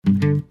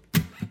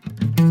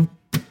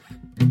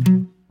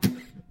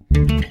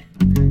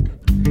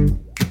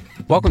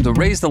Welcome to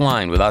Raise the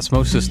Line with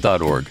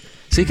Osmosis.org,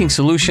 seeking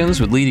solutions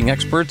with leading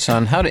experts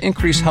on how to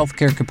increase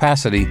healthcare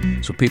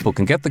capacity so people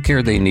can get the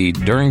care they need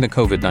during the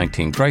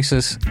COVID-19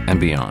 crisis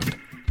and beyond.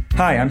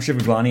 Hi, I'm Shiv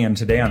Gaglani, and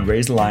today on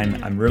Raise the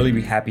Line, I'm really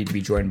happy to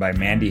be joined by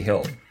Mandy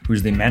Hill,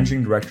 who's the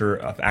Managing Director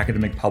of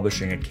Academic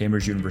Publishing at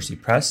Cambridge University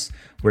Press,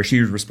 where she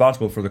is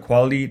responsible for the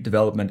quality,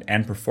 development,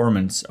 and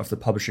performance of the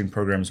publishing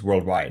programs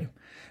worldwide.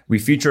 We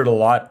featured a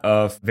lot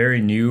of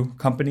very new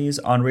companies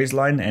on Raise the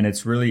Line, and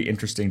it's really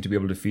interesting to be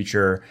able to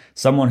feature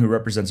someone who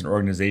represents an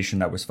organization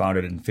that was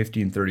founded in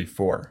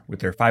 1534,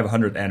 with their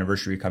 500th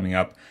anniversary coming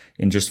up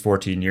in just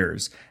 14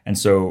 years. And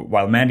so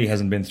while Mandy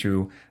hasn't been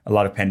through a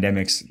lot of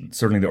pandemics,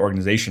 certainly the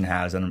organization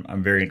has, and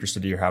I'm very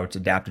interested to hear how it's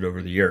adapted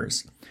over the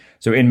years.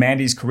 So in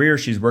Mandy's career,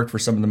 she's worked for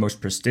some of the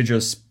most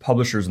prestigious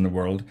publishers in the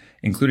world,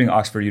 including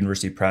Oxford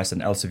University Press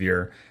and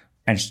Elsevier,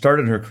 and she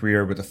started her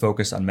career with a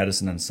focus on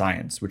medicine and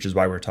science, which is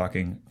why we're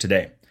talking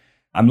today.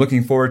 I'm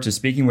looking forward to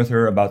speaking with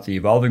her about the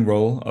evolving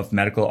role of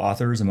medical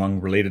authors among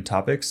related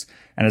topics.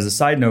 And as a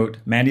side note,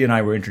 Mandy and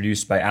I were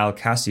introduced by Al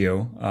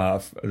Cassio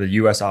of the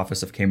U.S.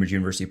 office of Cambridge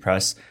University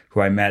Press,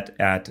 who I met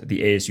at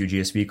the ASU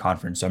GSV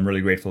conference. So I'm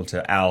really grateful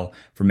to Al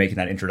for making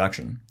that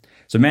introduction.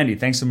 So Mandy,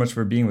 thanks so much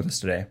for being with us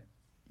today.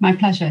 My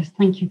pleasure.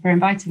 Thank you for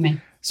inviting me.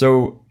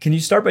 So can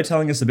you start by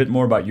telling us a bit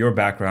more about your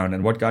background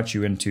and what got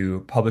you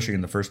into publishing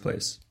in the first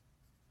place?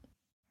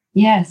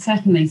 Yeah,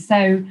 certainly.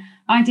 So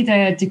I did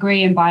a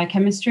degree in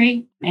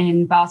biochemistry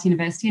in Bath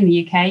University in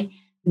the UK.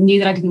 Knew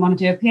that I didn't want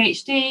to do a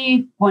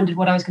PhD, wondered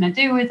what I was going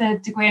to do with a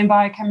degree in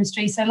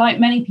biochemistry. So like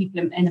many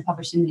people in the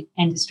publishing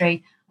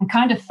industry, I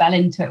kind of fell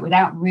into it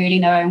without really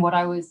knowing what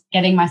I was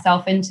getting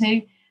myself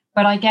into.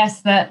 But I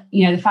guess that,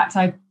 the fact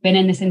I've been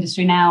in this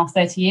industry now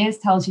 30 years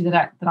tells you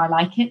that I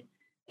like it,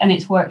 and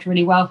it's worked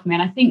really well for me.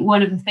 And I think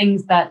one of the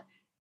things that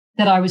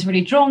I was really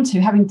drawn to,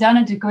 having done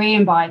a degree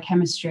in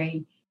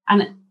biochemistry,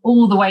 and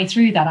all the way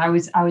through that, I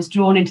was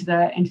drawn into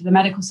the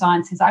medical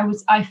sciences.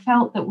 I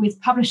felt that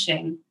with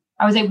publishing,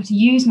 I was able to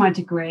use my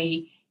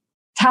degree,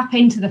 tap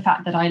into the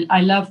fact that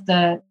I loved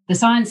the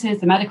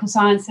sciences, the medical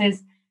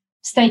sciences,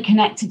 stay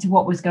connected to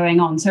what was going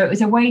on. So it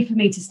was a way for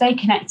me to stay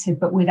connected,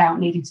 but without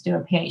needing to do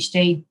a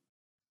PhD.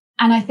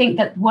 And I think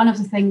that one of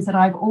the things that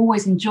I've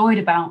always enjoyed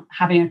about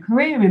having a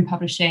career in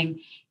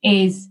publishing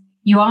is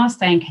you are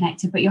staying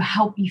connected, but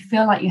you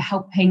feel like you're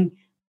helping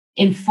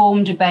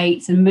inform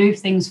debates and move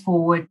things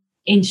forward,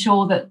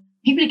 ensure that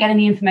people are getting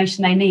the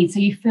information they need. So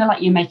you feel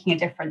like you're making a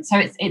difference.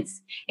 So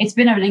it's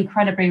been an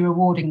incredibly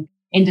rewarding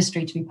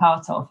industry to be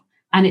part of.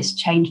 And it's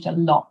changed a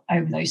lot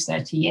over those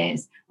 30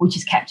 years, which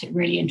has kept it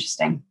really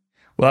interesting.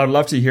 Well, I'd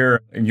love to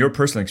hear, in your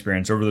personal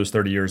experience over those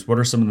 30 years, what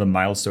are some of the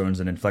milestones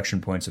and inflection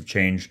points of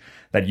change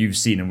that you've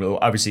seen? And we'll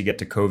obviously get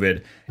to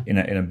COVID in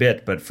a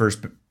bit, but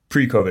first,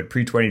 pre-COVID,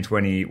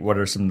 pre-2020, what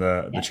are some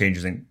of the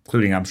changes,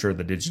 including, I'm sure,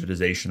 the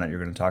digitization that you're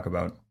going to talk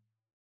about?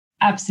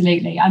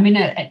 Absolutely. I mean,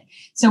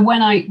 so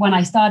when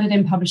I started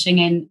in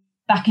publishing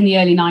back in the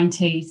early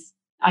 90s,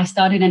 I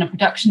started in a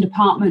production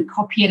department,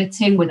 copy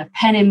editing with a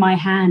pen in my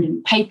hand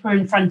and paper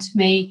in front of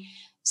me.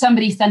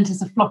 Somebody sent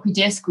us a floppy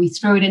disk. We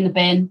threw it in the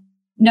bin.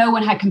 No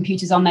one had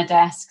computers on their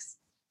desks.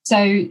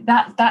 So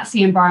that's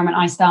the environment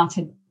I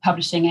started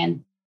publishing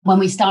in. When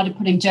we started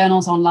putting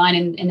journals online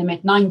in the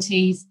mid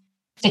 90s,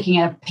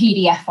 sticking a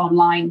PDF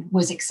online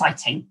was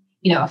exciting.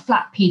 A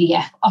flat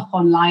PDF up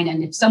online.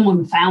 And if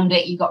someone found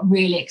it, you got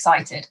really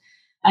excited.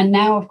 And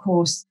now, of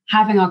course,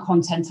 having our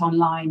content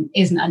online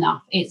isn't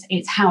enough.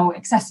 It's how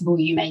accessible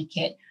you make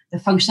it, the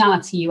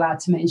functionality you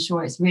add to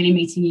ensure it's really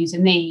meeting user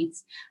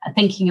needs,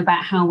 thinking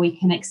about how we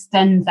can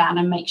extend that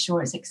and make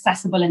sure it's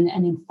accessible and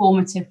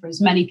informative for as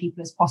many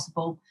people as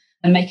possible,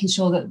 and making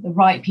sure that the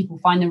right people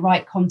find the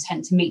right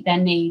content to meet their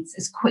needs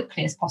as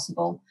quickly as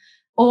possible.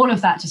 All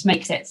of that just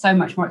makes it so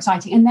much more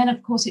exciting. And then,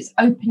 of course, it's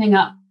opening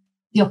up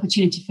the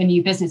opportunity for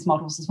new business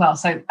models as well.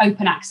 So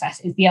open access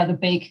is the other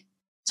big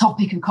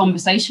topic of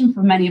conversation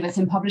for many of us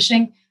in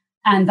publishing.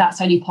 And that's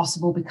only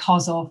possible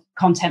because of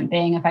content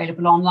being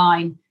available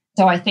online.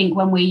 So I think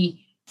when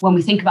we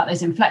think about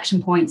those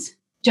inflection points,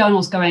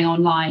 journals going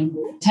online,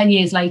 10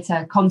 years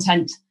later,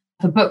 content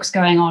for books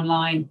going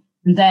online,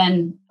 and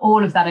then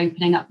all of that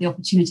opening up the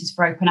opportunities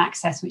for open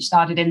access, which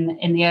started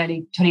in the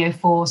early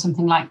 2004,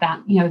 something like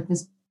that.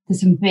 There's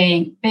some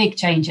big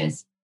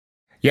changes.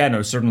 Yeah,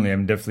 no, certainly.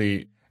 I'm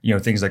definitely,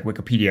 things like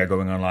Wikipedia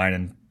going online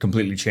and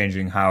completely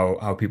changing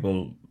how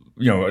people,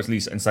 at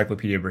least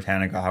Encyclopedia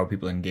Britannica, how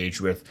people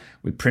engage with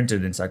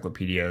printed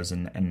encyclopedias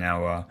and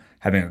now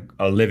having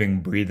a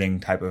living, breathing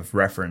type of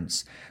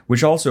reference,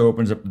 which also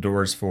opens up the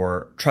doors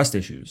for trust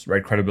issues,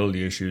 right?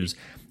 Credibility issues.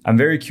 I'm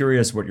very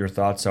curious what your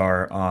thoughts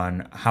are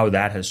on how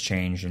that has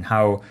changed and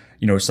how,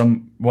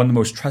 one of the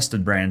most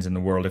trusted brands in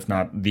the world, if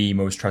not the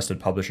most trusted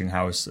publishing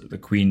house, the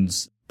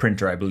Queen's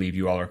Printer, I believe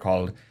you all are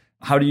called.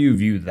 How do you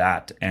view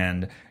that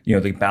and,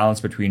 the balance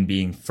between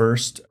being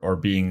first or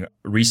being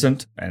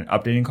recent and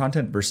updating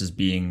content versus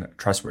being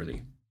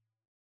trustworthy?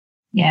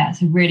 Yeah,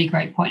 it's a really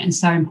great point and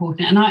so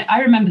important. And I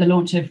remember the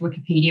launch of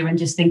Wikipedia and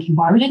just thinking,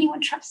 why would anyone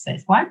trust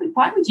this? Why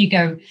would you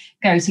go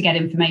to get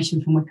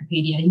information from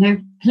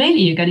Wikipedia?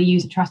 Clearly you're going to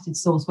use a trusted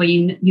source where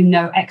you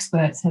know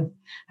experts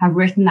have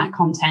written that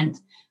content.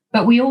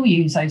 But we all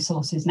use those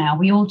sources now.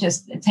 We all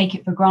just take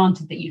it for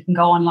granted that you can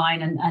go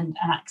online and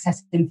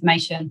access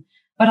information.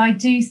 But I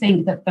do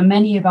think that for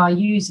many of our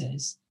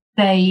users,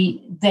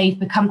 they've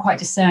become quite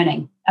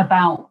discerning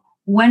about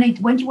when do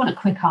you want a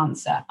quick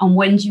answer and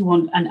when do you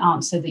want an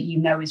answer that you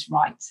know is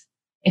right.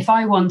 If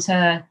I want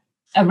a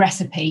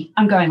recipe,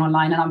 I'm going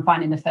online and I'm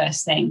finding the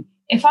first thing.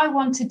 If I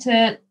wanted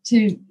to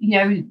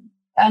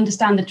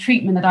understand the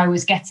treatment that I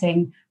was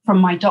getting from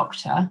my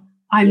doctor,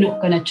 I'm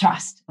not going to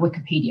trust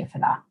Wikipedia for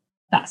that.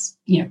 That's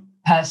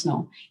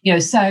personal.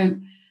 So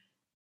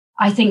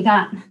I think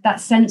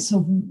that sense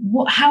of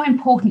how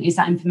important is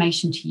that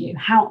information to you?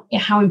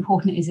 How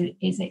important is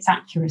its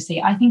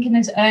accuracy? I think in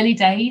those early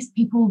days,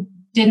 people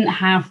didn't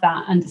have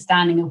that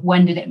understanding of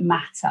when did it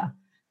matter.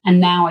 And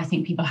now I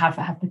think people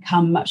have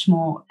become much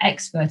more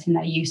expert in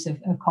their use of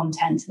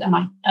content.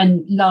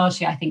 And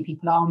largely, I think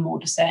people are more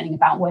discerning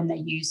about when they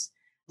use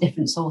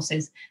different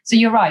sources. So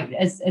you're right.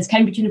 As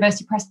Cambridge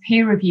University Press,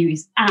 peer review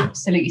is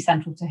absolutely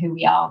central to who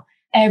we are.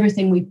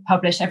 Everything we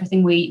publish,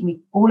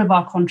 everything all of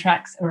our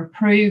contracts are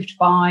approved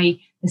by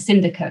the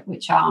syndicate,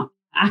 which are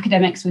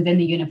academics within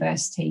the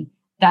university.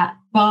 That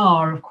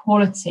bar of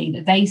quality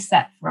that they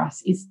set for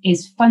us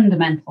is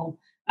fundamental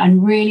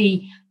and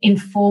really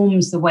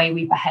informs the way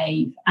we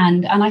behave.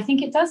 And I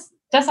think it does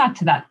add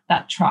to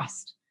that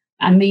trust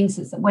and means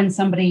that when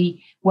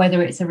somebody,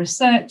 whether it's a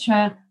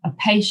researcher, a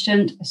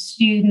patient, a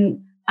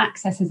student,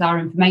 accesses our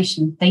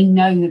information, they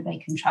know that they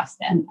can trust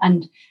it.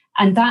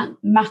 And that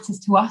matters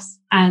to us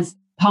as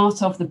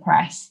part of the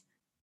press.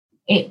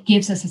 It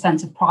gives us a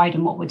sense of pride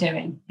in what we're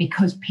doing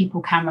because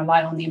people can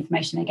rely on the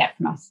information they get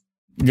from us.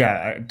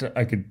 Yeah,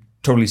 I could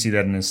totally see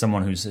that. And as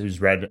someone who's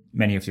read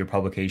many of your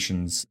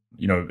publications,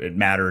 it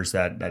matters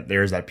that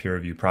there's that peer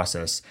review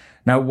process.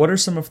 Now, what are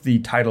some of the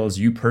titles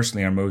you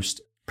personally are most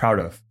proud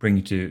of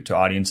bringing to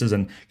audiences?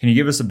 And can you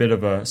give us a bit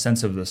of a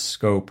sense of the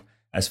scope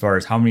as far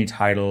as how many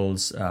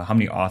titles, how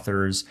many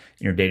authors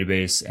in your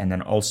database, and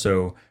then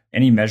also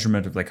any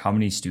measurement of like how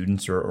many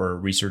students or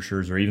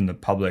researchers or even the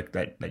public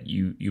that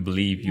you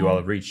believe you all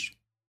have reached?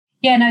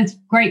 Yeah, no, it's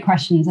great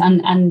questions.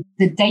 And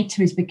the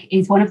data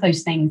is one of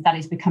those things that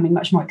is becoming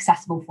much more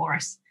accessible for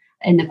us.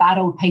 In the bad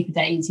old paper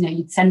days,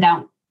 you'd send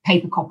out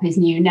paper copies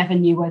and you never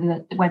knew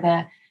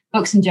whether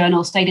books and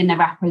journals stayed in their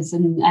wrappers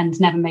and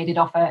never made it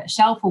off a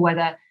shelf or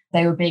whether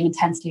they were being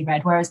intensely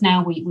read. Whereas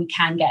now we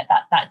can get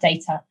that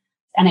data.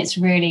 And it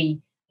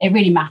really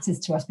matters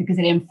to us because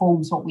it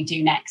informs what we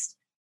do next.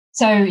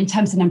 So in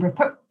terms of the number of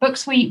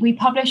books we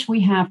publish,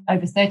 we have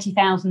over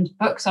 30,000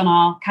 books on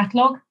our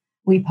catalogue.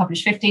 We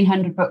publish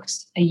 1,500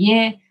 books a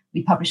year.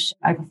 We publish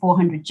over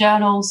 400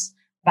 journals,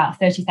 about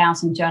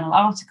 30,000 journal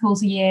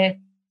articles a year.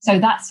 So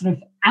that's sort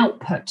of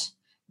output.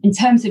 In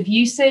terms of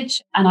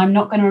usage, and I'm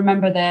not going to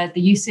remember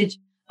the usage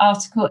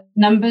article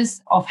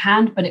numbers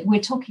offhand, but we're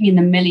talking in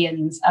the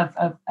millions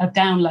of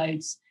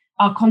downloads.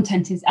 Our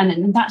content is,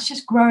 and that's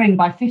just growing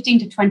by 15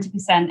 to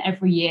 20%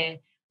 every year.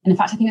 And in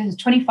fact, I think there's a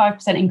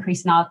 25%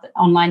 increase in our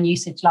online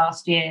usage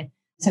last year.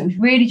 So it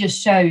really just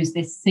shows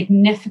this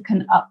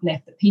significant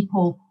uplift that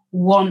people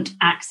want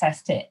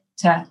access to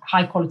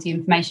high quality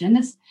information. And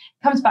this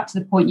comes back to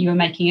the point you were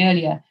making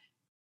earlier.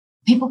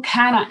 People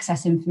can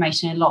access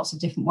information in lots of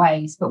different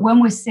ways. But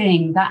when we're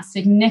seeing that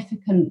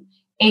significant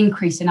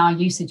increase in our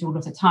usage all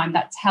of the time,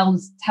 that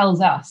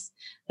tells us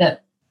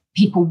that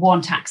people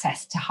want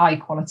access to high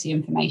quality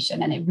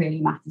information and it really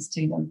matters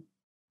to them.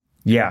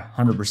 Yeah,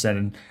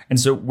 100%. And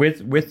so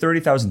with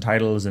 30,000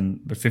 titles and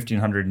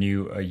 1,500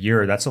 new a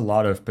year, that's a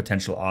lot of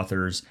potential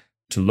authors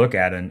to look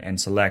at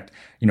and select.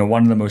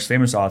 One of the most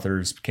famous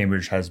authors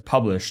Cambridge has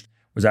published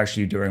was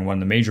actually during one of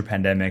the major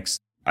pandemics,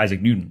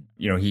 Isaac Newton.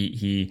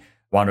 He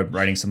wound up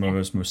writing some of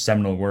his most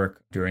seminal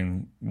work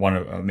during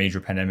a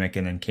major pandemic,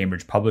 and then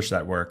Cambridge published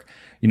that work.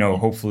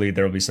 Hopefully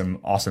there will be some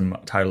awesome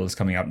titles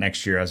coming up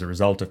next year as a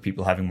result of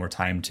people having more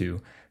time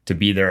to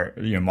be their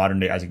modern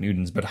day Isaac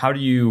Newtons. But how do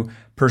you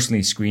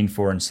personally screen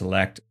for and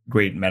select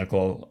great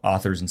medical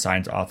authors and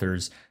science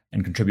authors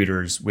and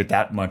contributors with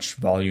that much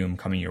volume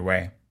coming your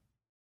way?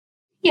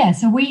 Yeah,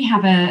 so we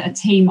have a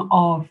team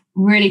of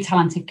really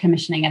talented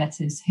commissioning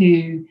editors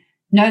who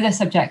know their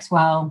subjects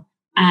well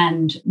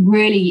and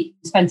really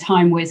spend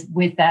time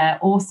with their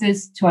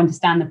authors to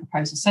understand the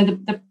proposal. So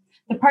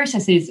the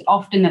process is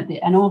often that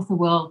an author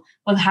will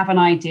have an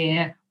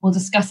idea, we'll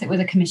discuss it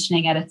with a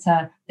commissioning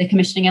editor. The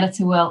commissioning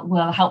editor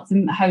will help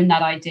them hone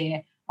that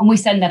idea, and we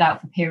send that out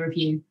for peer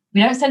review.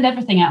 We don't send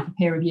everything out for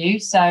peer review.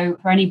 So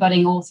for any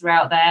budding author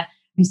out there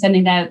who's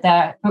sending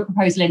their book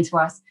proposal into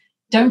us,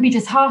 don't be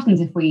disheartened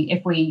if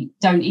we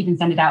don't even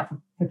send it out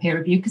for peer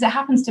review, because it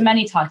happens to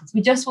many titles. We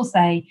just will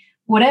say,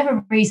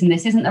 whatever reason,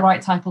 this isn't the right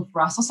title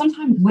for us, or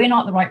sometimes we're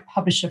not the right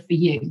publisher for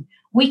you.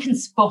 We can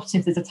spot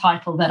if there's a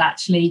title that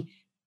actually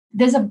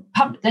there's a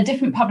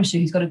different publisher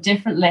who's got a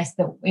different list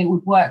that it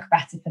would work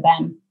better for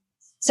them.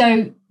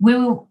 So we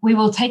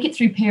will take it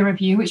through peer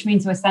review, which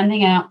means we're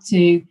sending out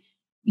to,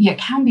 it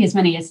can be as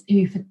many as,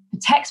 for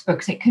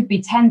textbooks, it could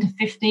be 10 to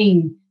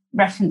 15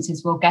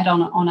 references we'll get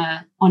on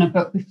a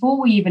book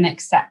before we even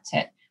accept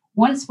it.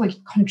 Once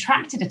we've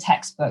contracted a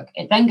textbook,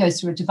 it then goes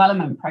through a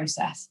development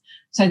process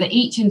so that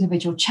each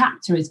individual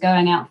chapter is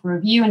going out for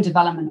review and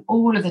development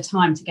all of the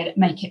time to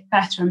make it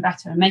better and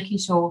better, and making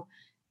sure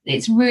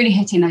it's really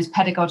hitting those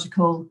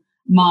pedagogical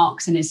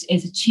marks and is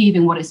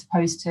achieving what it's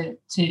supposed to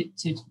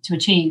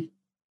achieve.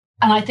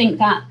 And I think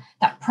that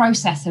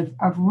process of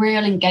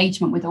real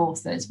engagement with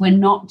authors, we're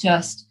not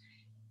just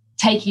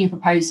taking a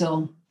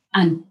proposal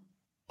and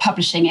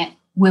publishing it,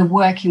 we're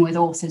working with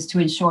authors to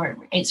ensure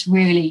it's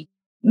really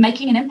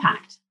making an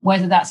impact,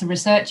 whether that's a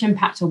research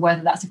impact or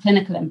whether that's a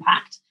clinical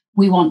impact.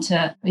 We want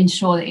to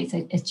ensure that it's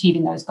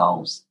achieving those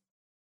goals.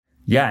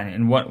 Yeah,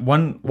 and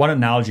one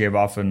analogy I've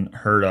often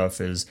heard of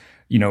is,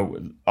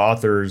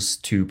 authors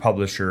to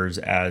publishers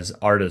as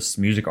artists,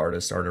 music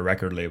artists are to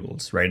record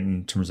labels, right?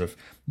 In terms of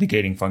the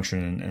gating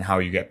function and how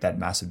you get that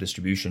massive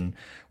distribution.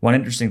 One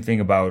interesting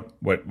thing about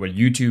what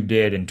YouTube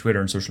did and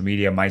Twitter and social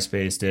media,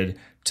 MySpace did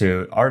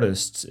to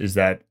artists is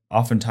that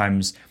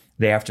oftentimes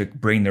they have to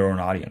bring their own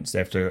audience. They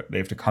have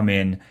to come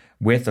in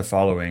with a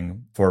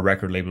following for a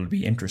record label to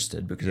be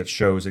interested, because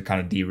it kind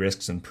of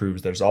de-risks and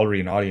proves there's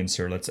already an audience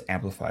here. Let's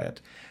amplify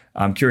it.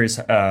 I'm curious,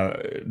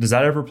 does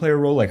that ever play a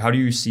role? Like, how do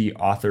you see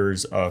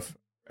authors of,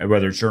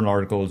 whether it's journal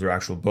articles or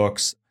actual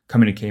books,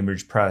 coming to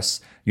Cambridge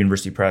Press,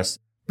 University Press,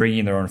 bringing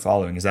in their own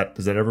following? Does that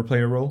ever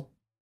play a role?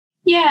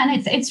 Yeah,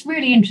 and it's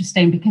really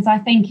interesting because I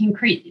think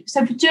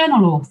so for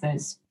journal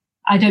authors,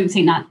 I don't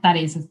think that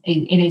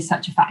is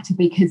such a factor,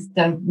 because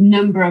the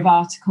number of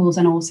articles,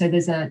 and also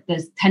there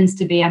tends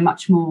to be a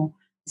much more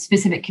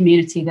specific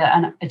community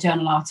that a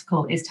journal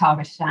article is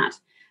targeted at.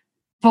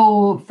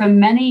 For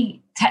many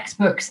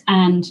textbooks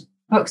and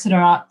books that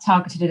are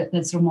targeted at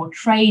the sort of more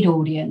trade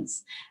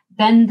audience,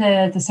 then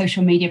the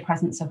social media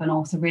presence of an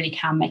author really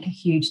can make a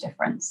huge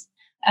difference.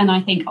 And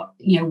I think,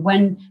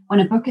 when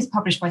a book is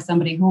published by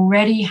somebody who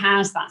already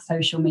has that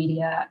social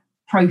media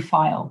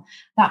profile,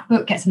 that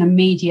book gets an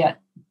immediate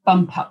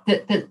bump up.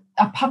 That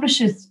a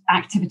publisher's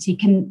activity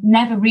can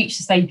never reach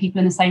the same people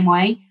in the same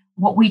way.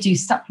 What we do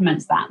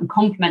supplements that and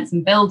complements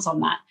and builds on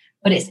that.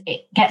 But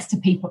it gets to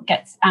people,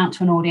 gets out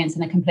to an audience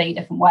in a completely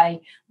different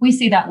way. We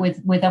see that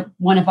with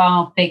one of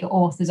our big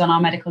authors on our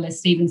medical list,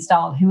 Stephen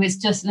Stahl, who is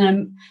just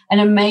an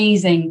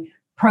amazing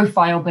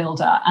profile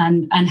builder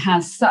and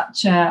has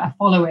such a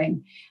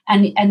following.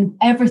 And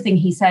everything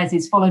he says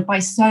is followed by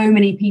so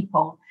many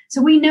people.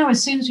 So we know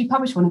as soon as we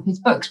publish one of his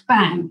books,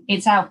 bang,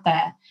 it's out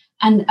there.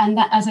 And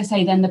that, as I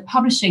say, then the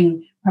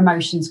publishing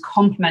promotions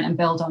complement and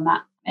build on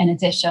that in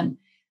addition.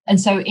 And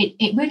so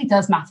it really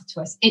does matter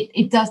to us.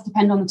 It does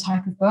depend on the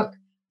type of book.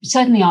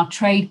 Certainly our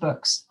trade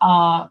books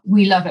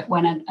we love it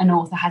when an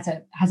author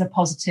has a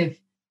positive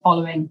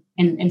following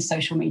in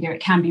social media.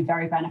 It can be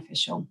very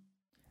beneficial.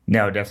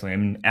 No, definitely. I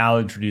mean, Al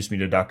introduced me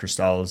to Dr.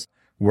 Stahl's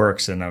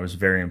works, and I was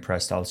very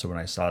impressed also when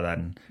I saw that,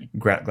 and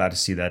glad to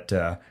see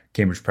that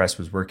Cambridge Press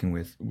was working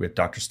with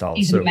Dr. Stahl.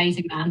 He's an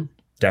amazing man.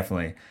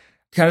 Definitely.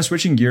 Kind of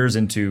switching gears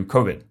into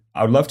COVID.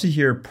 I would love to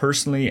hear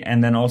personally,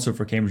 and then also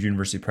for Cambridge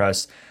University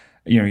Press,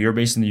 you're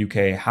based in the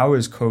UK. How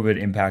has COVID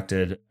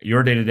impacted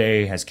your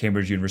day-to-day? Has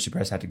Cambridge University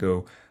Press had to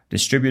go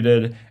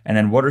distributed? And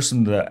then what are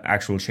some of the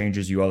actual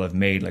changes you all have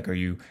made? Like, are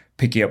you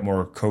picking up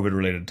more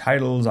COVID-related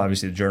titles?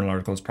 Obviously, the journal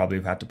articles probably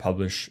have had to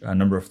publish a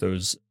number of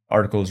those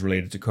articles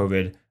related to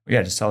COVID.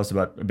 Yeah, just tell us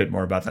a bit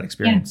more about that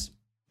experience.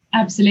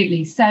 Yeah,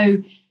 absolutely.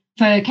 So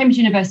for Cambridge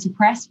University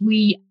Press,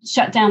 we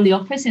shut down the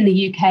office in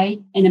the UK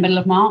in the middle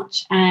of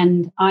March,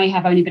 and I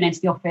have only been into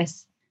the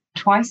office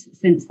twice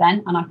since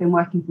then, and I've been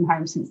working from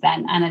home since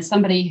then. And as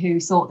somebody who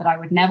thought that I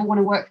would never want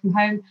to work from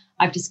home,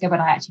 I've discovered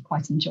I actually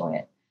quite enjoy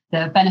it.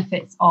 The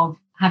benefits of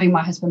having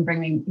my husband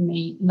bring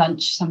me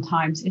lunch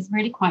sometimes is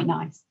really quite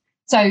nice.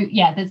 So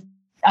yeah,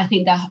 I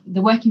think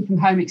the working from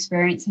home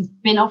experience has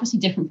been obviously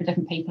different for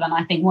different people. And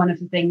I think one of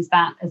the things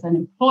that as an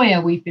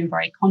employer we've been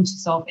very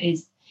conscious of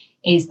is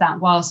that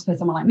whilst for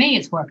someone like me,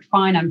 it's worked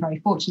fine. I'm very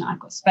fortunate. I've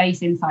got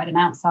space inside and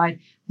outside.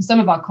 For some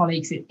of our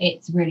colleagues,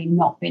 it's really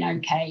not been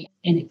okay.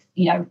 And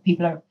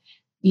people are,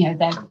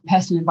 their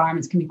personal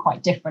environments can be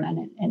quite different,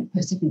 and it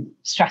puts different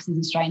stresses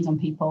and strains on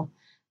people.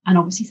 And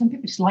obviously some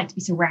people just like to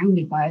be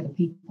surrounded by other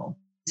people.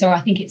 So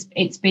I think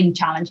it's been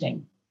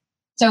challenging.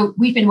 So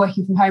we've been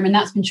working from home, and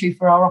that's been true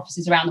for our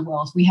offices around the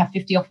world. We have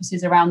 50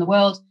 offices around the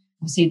world.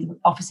 Obviously the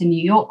office in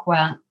New York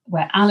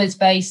where Al is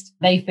based,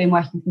 they've been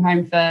working from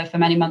home for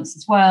many months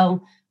as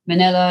well.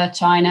 Manila,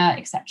 China,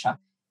 etc.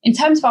 In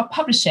terms of our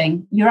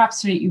publishing, you're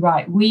absolutely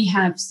right. We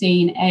have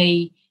seen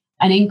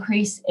an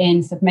increase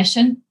in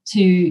submission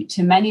to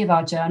many of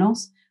our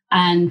journals,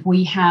 and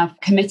we have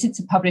committed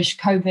to publish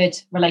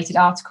COVID-related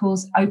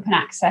articles, open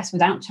access,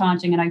 without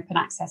charging an open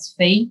access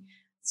fee.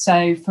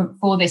 So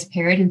for this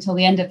period until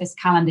the end of this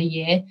calendar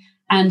year.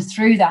 And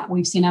through that,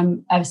 we've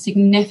seen a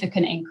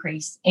significant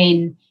increase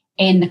in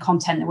in the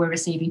content that we're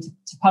receiving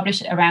to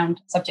publish it around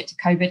subject to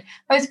COVID,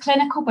 both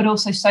clinical, but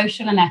also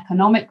social and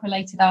economic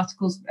related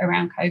articles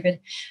around COVID.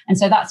 And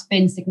so that's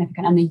been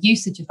significant. And the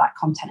usage of that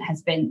content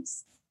has been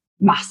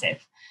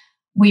massive.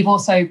 We've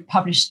also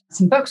published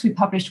some books. We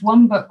published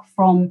one book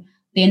from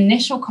the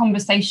initial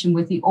conversation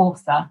with the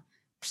author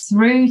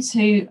through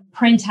to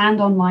print and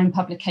online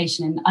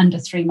publication in under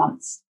 3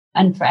 months.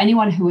 And for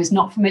anyone who is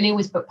not familiar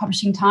with book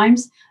publishing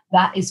times,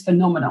 that is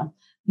phenomenal.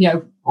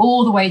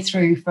 All the way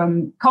through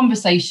from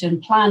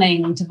conversation,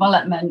 planning,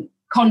 development,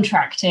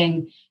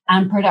 contracting,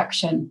 and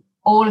production,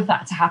 all of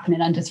that to happen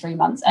in under 3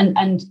 months. And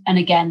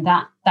again,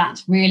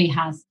 that really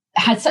has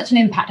had such an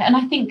impact. And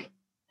I think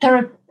there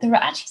are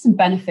actually some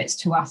benefits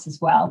to us as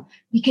well,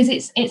 because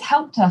it's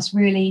helped us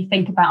really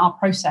think about our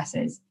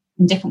processes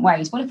in different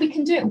ways. Well, if we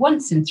can do it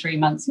once in 3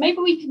 months, maybe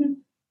we can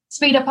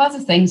speed up other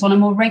things on a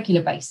more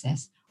regular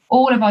basis.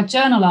 All of our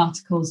journal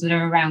articles that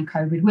are around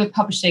COVID, we're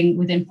publishing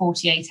within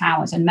 48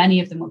 hours, and many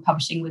of them we're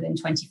publishing within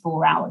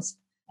 24 hours.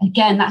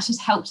 Again, that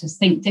just helps us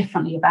think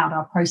differently about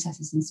our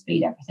processes and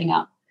speed everything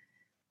up.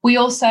 We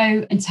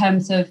also, in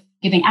terms of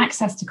giving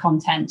access to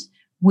content,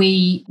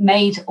 we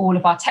made all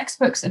of our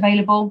textbooks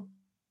available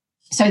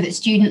so that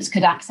students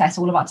could access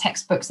all of our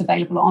textbooks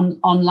available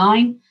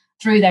online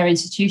through their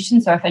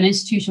institution. So if an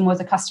institution was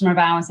a customer of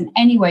ours in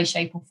any way,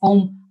 shape or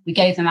form, we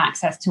gave them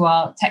access to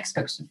our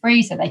textbooks for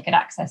free so they could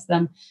access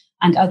them,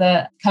 and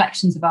other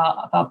collections of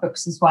our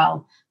books as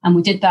well. And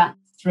we did that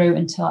through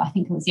until I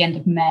think it was the end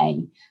of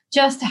May,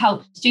 just to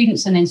help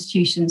students and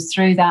institutions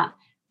through that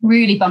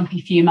really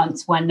bumpy few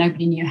months when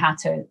nobody knew how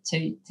to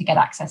get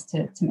access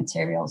to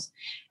materials.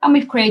 And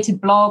we've created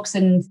blogs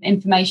and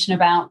information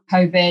about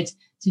COVID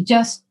to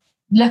just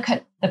look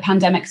at the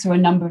pandemic through a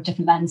number of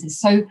different lenses.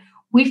 So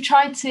we've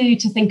tried to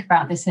think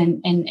about this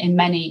in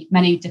many,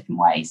 many different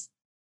ways.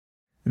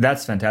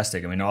 That's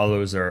fantastic. I mean, all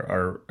those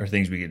are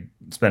things we could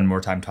spend more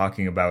time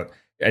talking about.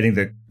 I think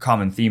the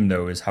common theme,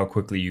 though, is how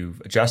quickly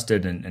you've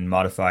adjusted and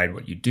modified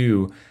what you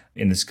do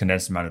in this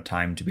condensed amount of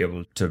time to be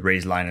able to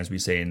raise line, as we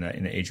say, in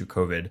the age of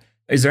COVID.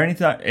 Is there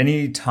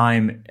any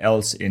time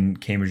else in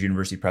Cambridge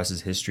University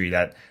Press's history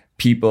that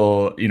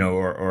people,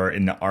 or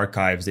in the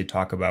archives, they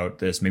talk about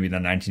this, maybe the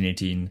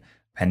 1918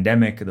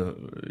 pandemic, the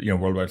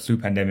worldwide flu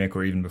pandemic,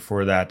 or even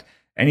before that,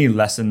 any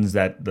lessons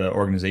that the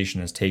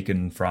organization has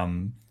taken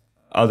from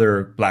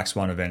other Black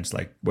Swan events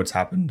like what's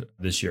happened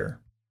this year?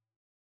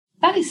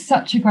 That is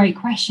such a great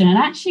question, and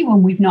actually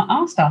one we've not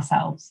asked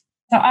ourselves.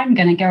 So I'm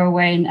going to go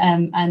away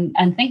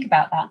and think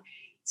about that.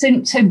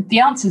 So the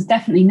answer is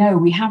definitely no.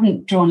 We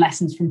haven't drawn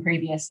lessons from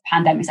previous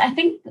pandemics. I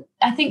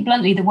think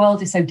bluntly, the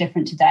world is so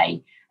different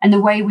today, and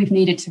the way we've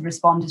needed to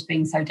respond has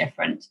been so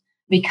different,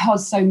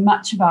 because so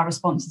much of our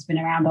response has been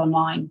around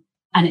online,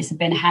 and it's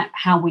been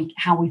how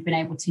we've been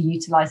able to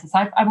utilize this.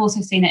 I've also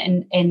seen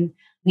it in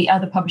the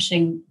other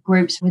publishing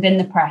groups within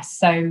the press.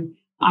 So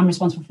I'm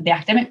responsible for the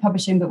academic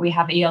publishing, but we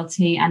have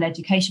ELT and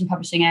education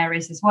publishing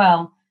areas as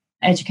well,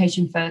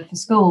 education for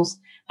schools.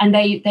 And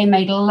they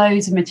made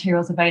loads of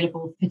materials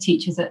available for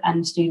teachers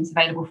and students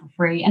available for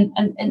free.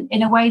 And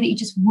in a way that you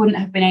just wouldn't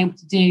have been able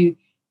to do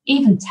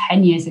even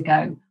 10 years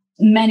ago.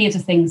 Many of the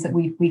things that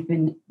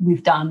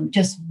we've done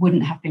just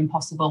wouldn't have been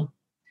possible.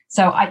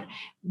 So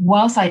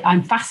whilst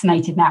I'm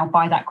fascinated now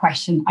by that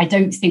question, I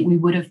don't think we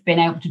would have been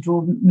able to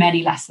draw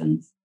many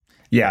lessons.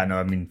 Yeah, no,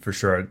 I mean, for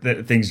sure.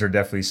 Things are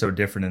definitely so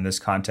different in this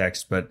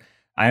context. But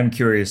I am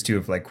curious, too,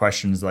 of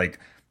questions like,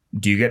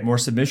 do you get more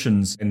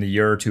submissions in the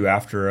year or two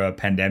after a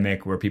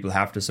pandemic where people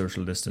have to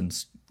social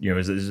distance?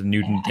 Is a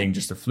Newton thing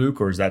just a fluke,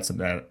 or is that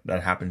something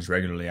that happens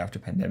regularly after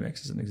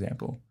pandemics, as an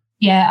example?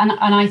 Yeah,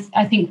 and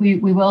I think we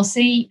will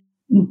see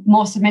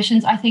more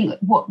submissions. I think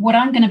what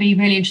I'm going to be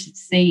really interested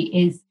to see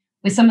is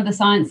with some of the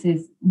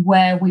sciences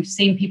where we've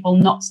seen people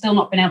still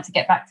not been able to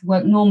get back to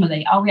work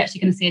normally, are we actually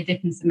going to see a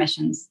dip in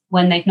submissions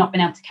when they've not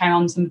been able to carry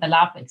on some of the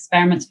lab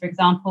experiments, for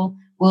example?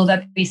 Will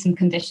there be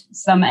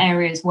some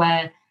areas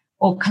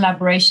or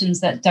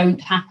collaborations that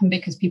don't happen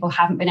because people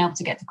haven't been able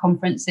to get to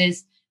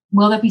conferences?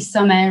 Will there be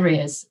some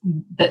areas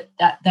that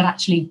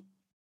actually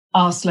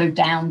are slowed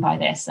down by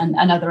this and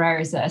other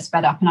areas that are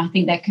sped up? And I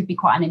think there could be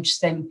quite an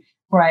interesting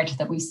spread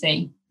that we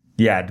see.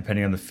 Yeah,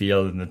 depending on the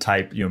field and the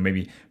type,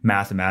 maybe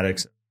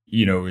mathematics,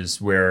 is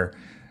where,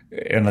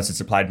 unless it's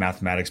applied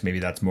mathematics, maybe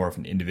that's more of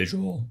an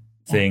individual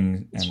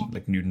thing, and right.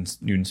 Like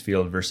Newton's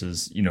field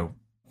versus,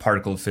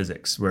 particle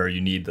physics, where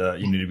you need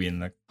to be in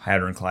the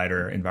Hadron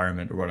Collider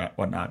environment or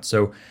whatnot.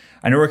 So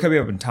I know we're coming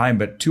up in time,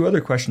 but two other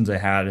questions I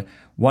had.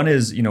 One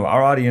is,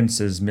 our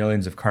audience is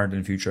millions of current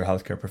and future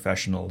healthcare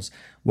professionals.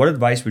 What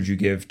advice would you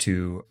give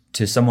to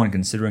someone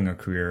considering a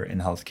career in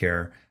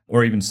healthcare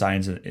or even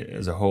science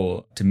as a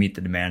whole to meet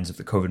the demands of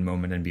the COVID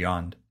moment and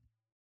beyond?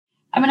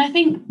 I mean, I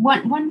think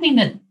one thing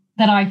that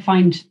I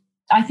find,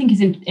 I think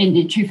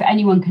is true for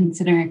anyone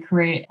considering a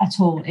career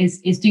at all is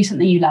do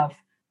something you love.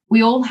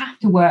 We all have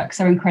to work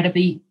so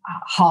incredibly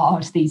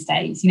hard these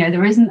days.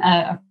 There isn't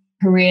a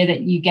career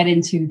that you get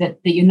into that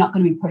you're not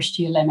going to be pushed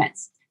to your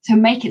limits. So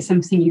make it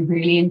something you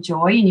really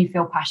enjoy and you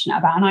feel passionate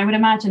about. And I would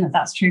imagine that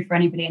that's true for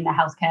anybody in the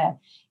healthcare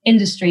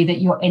industry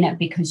that you're in it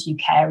because you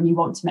care and you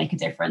want to make a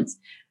difference.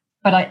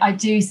 But I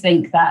do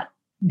think that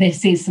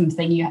this is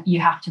something you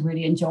have to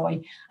really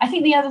enjoy. I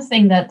think the other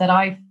thing that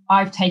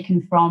I've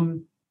taken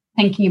from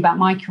thinking about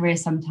my career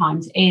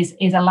sometimes is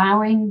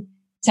allowing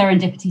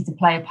serendipity to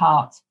play a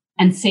part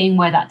and seeing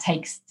where that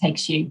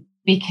takes you.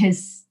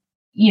 Because,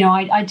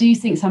 I do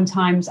think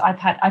sometimes I've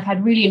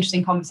had really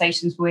interesting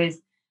conversations with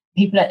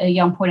people at a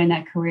young point in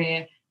their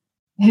career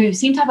who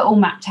seem to have it all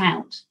mapped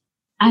out.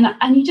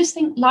 And you just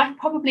think life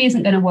probably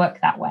isn't going to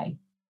work that way.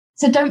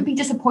 So don't be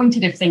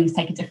disappointed if things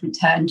take a different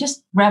turn.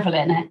 Just revel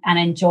in it and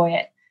enjoy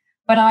it.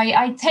 But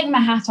I take my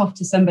hat off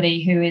to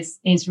somebody who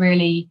is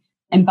really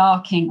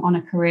embarking on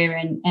a career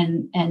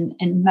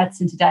in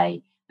medicine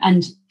today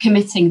and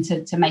committing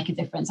to make a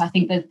difference. I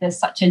think that there's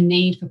such a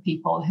need for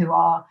people who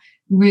are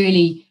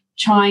really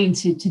trying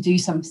to do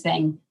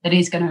something that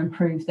is going to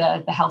improve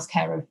the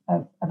healthcare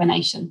of a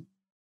nation.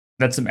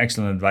 That's some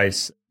excellent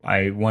advice.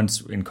 I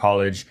once in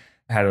college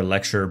had a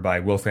lecture by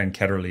Wolfgang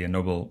Ketterle, a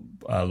Nobel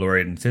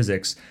laureate in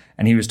physics,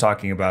 and he was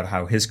talking about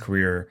how his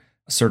career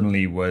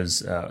certainly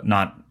was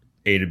not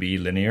A to B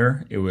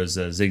linear. It was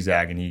a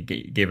zigzag, and he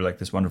gave it like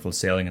this wonderful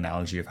sailing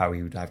analogy of how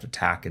he would have to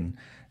tack and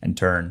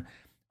turn.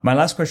 My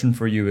last question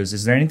for you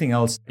is there anything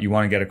else you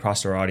want to get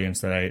across to our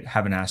audience that I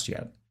haven't asked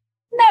yet?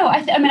 No,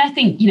 I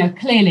think,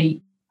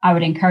 clearly I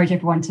would encourage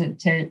everyone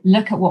to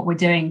look at what we're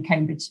doing in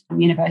Cambridge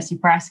University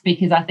Press,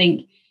 because I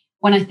think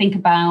when I think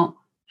about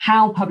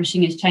how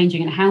publishing is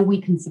changing and how we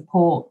can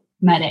support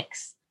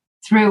medics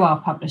through our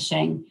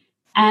publishing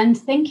and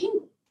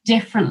thinking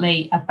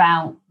differently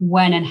about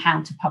when and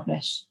how to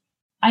publish.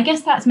 I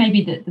guess that's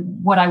maybe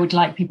what I would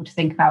like people to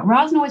think about.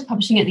 Rather than always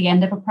publishing at the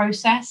end of a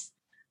process,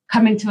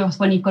 coming to us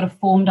when you've got a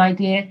formed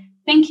idea,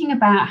 thinking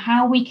about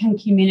how we can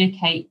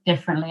communicate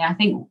differently. I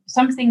think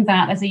something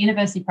that as a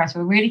university press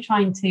we're really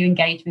trying to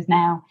engage with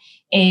now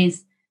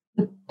is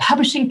the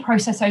publishing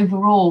process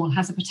overall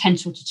has the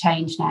potential to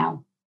change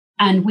now.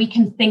 And we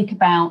can think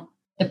about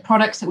the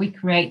products that we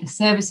create, the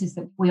services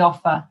that we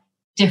offer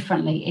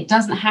differently. It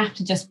doesn't have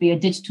to just be a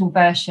digital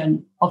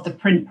version of the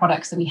print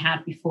products that we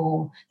had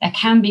before. There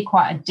can be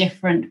quite a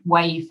different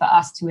way for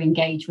us to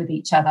engage with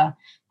each other.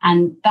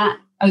 And that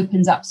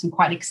opens up some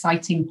quite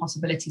exciting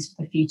possibilities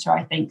for the future,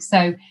 I think.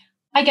 So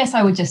I guess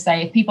I would just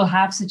say if people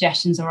have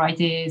suggestions or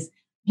ideas,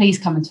 please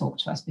come and talk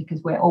to us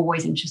because we're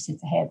always interested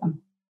to hear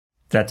them.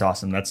 That's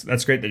awesome.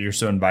 That's great that you're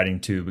so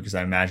inviting too, because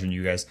I imagine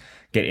you guys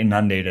get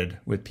inundated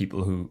with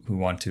people who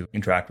want to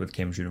interact with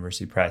Cambridge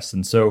University Press.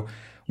 And so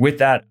with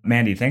that,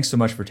 Mandy, thanks so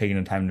much for taking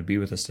the time to be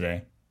with us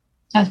today.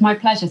 That's my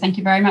pleasure. Thank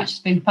you very much. It's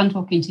been fun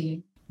talking to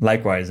you.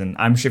 Likewise. And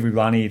I'm Shiv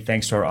Gaglani.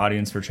 Thanks to our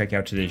audience for checking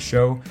out today's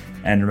show.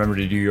 And remember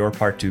to do your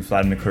part to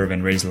flatten the curve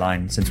and raise the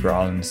line since we're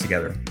all in this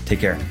together.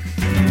 Take care.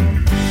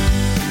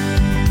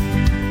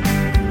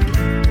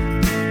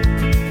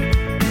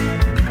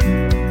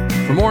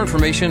 For more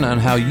information on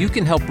how you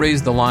can help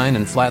raise the line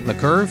and flatten the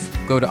curve,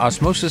 go to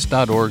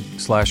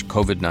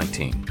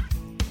osmosis.org/COVID-19.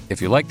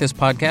 If you like this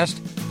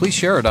podcast, please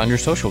share it on your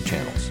social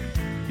channels.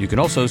 You can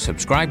also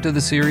subscribe to the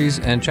series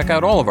and check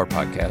out all of our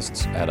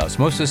podcasts at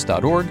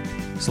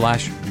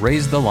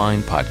osmosis.org/Raise the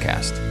Line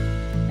Podcast.